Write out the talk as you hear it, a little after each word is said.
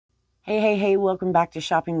Hey, welcome back to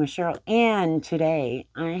Shopping with Cheryl. And today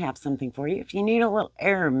I have something for you. If you need a little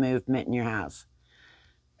air movement in your house,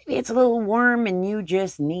 maybe it's a little warm and you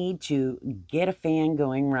just need to get a fan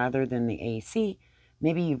going rather than the AC.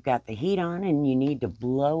 Maybe you've got the heat on and you need to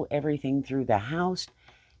blow everything through the house.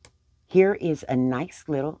 Here is a nice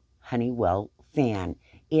little Honeywell fan.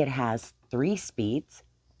 It has 3 speeds.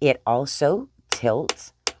 It also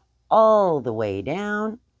tilts all the way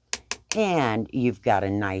down. And you've got a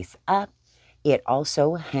nice up. It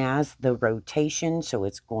also has the rotation, so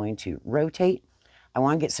it's going to rotate. I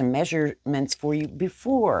want to get some measurements for you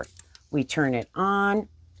before we turn it on.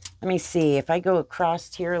 Let me see. If I go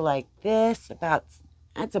across here like this, that's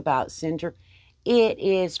about center. It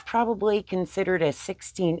is probably considered a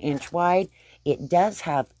 16-inch wide. It does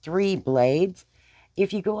have 3 blades.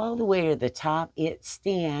 If you go all the way to the top, it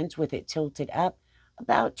stands with it tilted up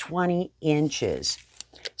about 20 inches.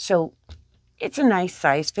 So it's a nice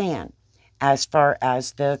size fan. As far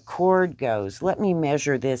as the cord goes, let me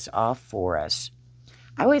measure this off for us.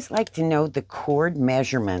 I always like to know the cord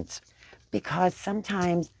measurements because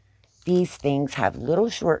sometimes these things have little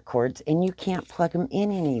short cords and you can't plug them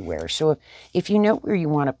in anywhere. So if you know where you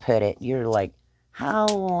want to put it, you're like, how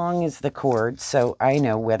long is the cord? So I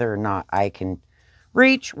know whether or not I can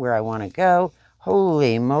reach where I want to go.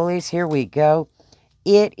 Holy moly's, here we go.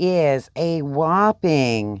 It is a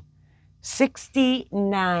whopping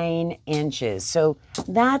 69 inches. So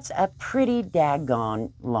that's a pretty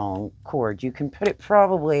daggone long cord. You can put it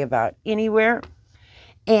probably about anywhere.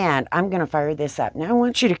 And I'm going to fire this up. Now I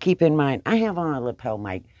want you to keep in mind, I have on a lapel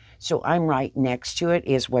mic. So I'm right next to it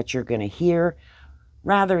is what you're going to hear.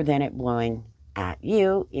 Rather than it blowing at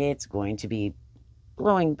you, it's going to be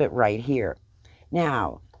blowing but right here.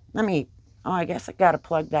 Now, I guess I got to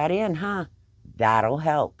plug that in, huh? That'll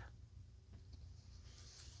help.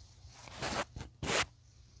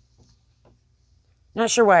 Not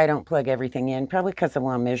sure why I don't plug everything in. Probably because I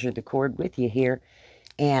want to measure the cord with you here.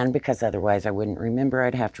 And because otherwise I wouldn't remember.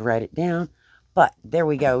 I'd have to write it down. But there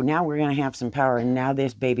we go. Now we're going to have some power. And now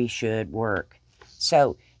this baby should work.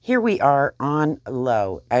 So here we are on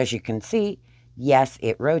low. As you can see, yes,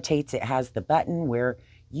 it rotates. It has the button where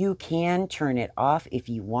you can turn it off if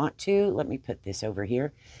you want to. Let me put this over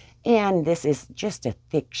here. And this is just a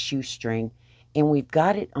thick shoestring. And we've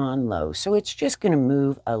got it on low. So it's just going to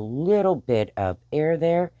move a little bit of air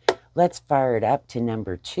there. Let's fire it up to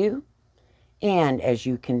number 2. And as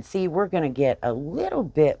you can see, we're going to get a little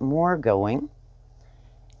bit more going.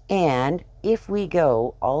 And if we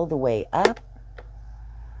go all the way up,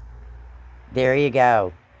 there you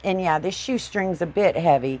go. And yeah, this shoestring's a bit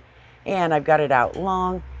heavy. And I've got it out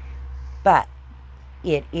long. But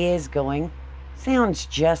it is going. Sounds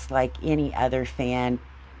just like any other fan.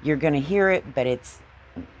 You're going to hear it, but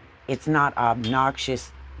it's not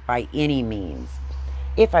obnoxious by any means.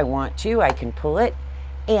 If I want to, I can pull it,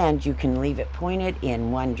 and you can leave it pointed in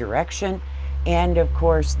one direction. And of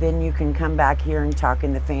course, then you can come back here and talk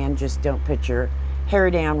in the fan. Just don't put your hair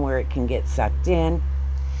down where it can get sucked in.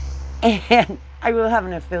 And I will have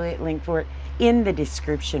an affiliate link for it in the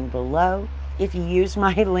description below. If you use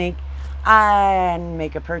my link and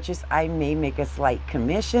make a purchase, I may make a slight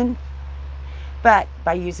commission. But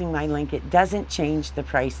by using my link, it doesn't change the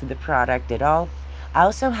price of the product at all. I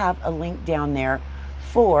also have a link down there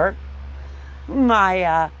for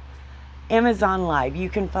my Amazon Live. You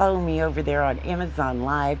can follow me over there on Amazon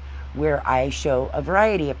Live where I show a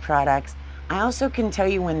variety of products. I also can tell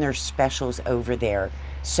you when there's specials over there.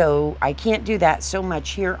 So I can't do that so much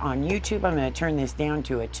here on YouTube. I'm going to turn this down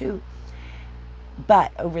to a 2.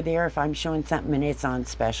 But over there, if I'm showing something and it's on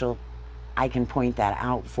special, I can point that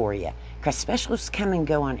out for you. Because specials come and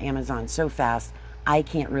go on Amazon so fast, I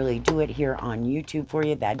can't really do it here on YouTube for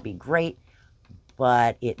you. That'd be great,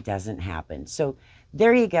 but it doesn't happen. So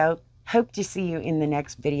there you go. Hope to see you in the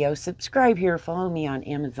next video. Subscribe here, follow me on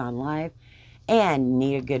Amazon Live. And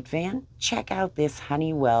need a good fan? Check out this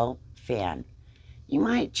Honeywell fan. You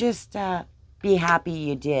might just be happy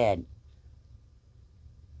you did.